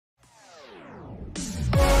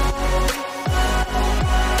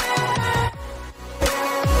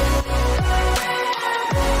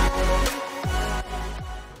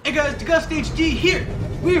Hey guys, DegustHD here.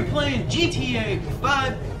 We're playing GTA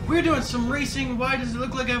 5. We're doing some racing. Why does it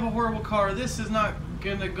look like I have a horrible car? This is not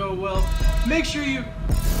gonna go well. Make sure you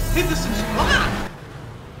hit the subscribe.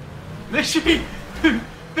 Make sure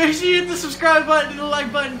you hit the subscribe button and the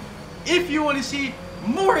like button if you want to see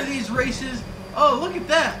more of these races. Oh, look at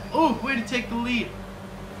that. Oh, way to take the lead.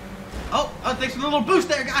 Oh, thanks for the little boost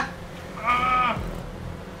there, guy.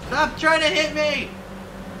 Stop trying to hit me.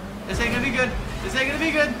 This ain't gonna be good. This ain't gonna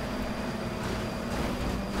be good.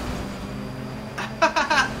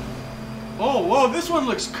 Oh, whoa, this one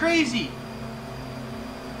looks crazy.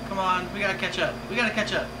 Come on, we gotta catch up. We gotta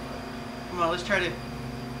catch up. Come on, let's try to.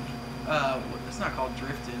 It's not called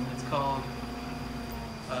drifting. It's called.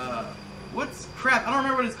 What's crap? I don't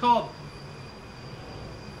remember what it's called.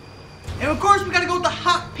 And of course, we gotta go with the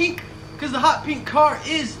hot pink, because the hot pink car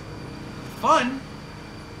is fun.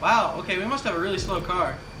 Wow. Okay, we must have a really slow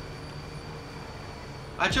car.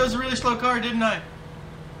 I chose a really slow car, didn't I?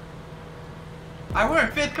 Alright, we're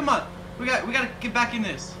in fifth. Come on, we gotta get back in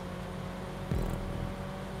this.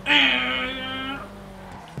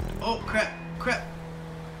 Oh crap! Crap!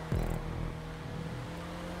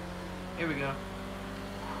 Here we go.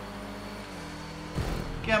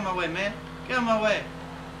 Get out of my way, man! Get out of my way!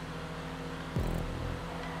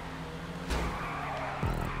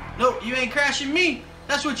 No, you ain't crashing me.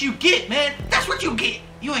 That's what you get, man. That's what you get.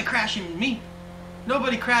 You ain't crashing me.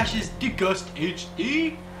 Nobody crashes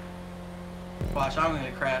DegustHD. Watch, I'm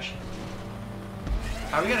gonna crash.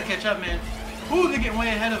 Alright, we gotta catch up, man. Ooh, they're getting way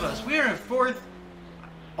ahead of us. We are in fourth.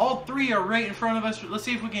 All three are right in front of us. Let's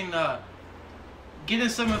see if we can get in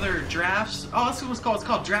some of their drafts. Oh, that's what it's called. It's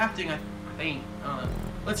called drafting, I think. I don't know.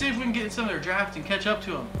 Let's see if we can get in some of their drafts and catch up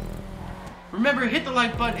to them. Remember, hit the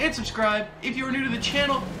like button and subscribe if you are new to the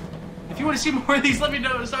channel. If you want to see more of these, let me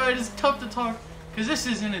know. Sorry, it's tough to talk because this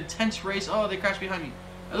is an intense race. Oh, they crashed behind me.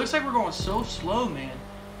 It looks like we're going so slow, man.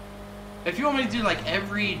 If you want me to do like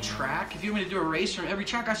every track, if you want me to do a race from every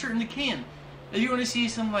track, I certainly can. If you want to see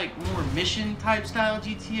some like more mission type style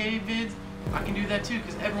GTA vids, I can do that too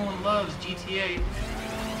because everyone loves GTA.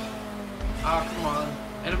 Ah, come on.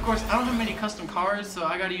 And of course, I don't have many custom cars, so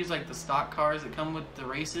I gotta use like the stock cars that come with the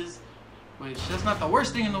races. Which, that's not the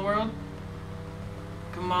worst thing in the world.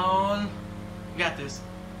 Come on. We got this.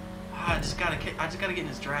 I just gotta get in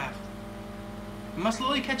this draft. Am I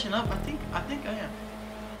slowly catching up? I think I am.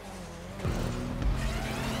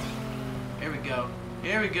 Here we go.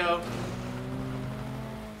 Here we go.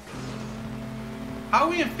 How are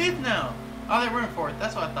we in fifth now? Oh, we're in fourth.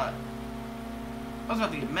 That's what I thought. I was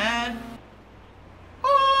about to get mad.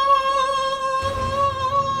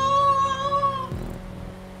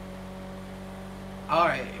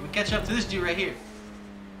 Alright, we catch up to this dude right here.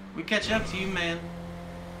 We catch up to you, man.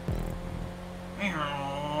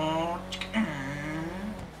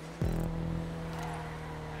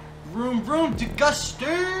 Vroom vroom,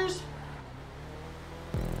 Degusters!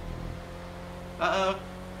 Uh-oh.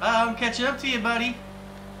 I'm catching up to you, buddy.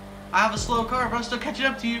 I have a slow car, but I'm still catching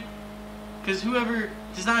up to you. Because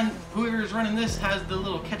whoever's running this has the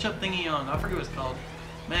little catch-up thingy on. I forget what it's called.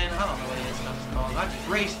 Man, I don't know what this stuff is called. I just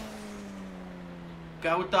raced.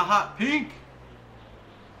 Guy with the hot pink.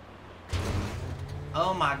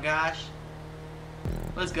 Oh my gosh.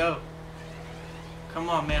 Let's go. Come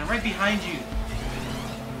on, man. I'm right behind you.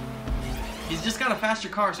 He's just got a faster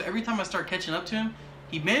car, so every time I start catching up to him,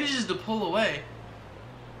 he manages to pull away.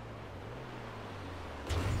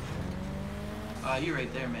 You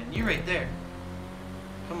right there, man. You right there.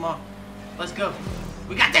 Come on. Let's go.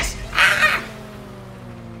 We got this! Ah!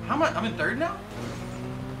 How much? I'm in third now?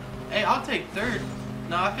 Hey, I'll take third.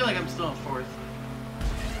 No, I feel like I'm still in fourth.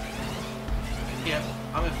 Yeah,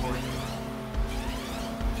 I'm in fourth.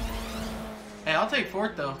 Hey, I'll take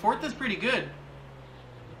fourth though. Fourth is pretty good.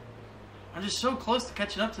 I'm just so close to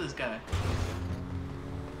catching up to this guy.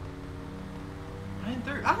 I'm in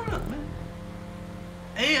third. I don't know, man.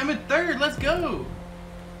 Hey, I'm in third. Let's go.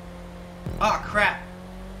 Oh, crap.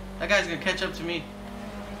 That guy's gonna catch up to me.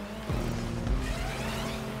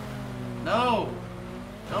 No.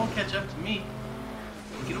 Don't catch up to me.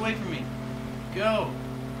 Get away from me. Go.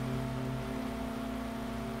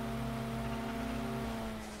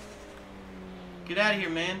 Get out of here,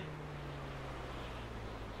 man.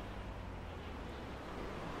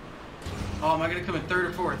 Oh, am I gonna come in third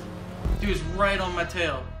or fourth? Dude's right on my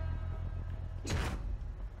tail.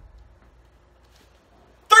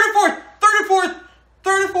 Third or fourth! Third or fourth!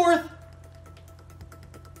 Third or fourth!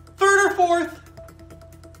 Third or fourth!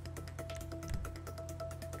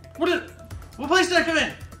 What place did I come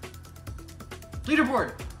in?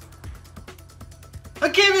 Leaderboard. I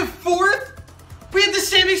came in fourth? We had the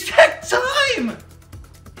same exact time!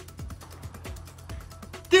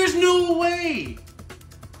 There's no way!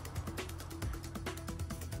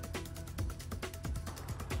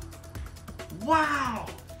 Wow!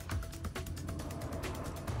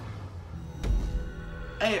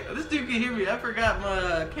 Hey, this dude can hear me. I forgot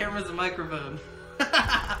my camera's a microphone.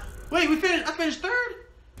 Wait, we finished. I finished third?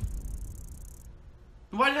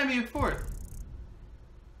 Why did I make it fourth?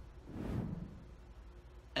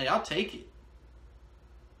 Hey, I'll take it.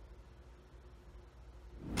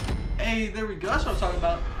 Hey, there we go. That's what I'm talking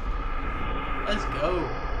about. Let's go.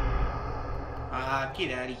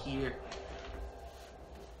 Get out of here.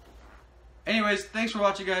 Anyways, thanks for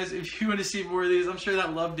watching, guys. If you want to see more of these, I'm sure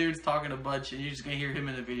that Love Dude's talking a bunch and you're just going to hear him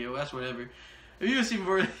in the video. That's whatever. If you want to see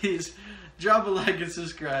more of these, drop a like and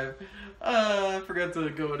subscribe. I forgot to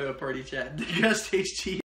go into a party chat. DegustHD.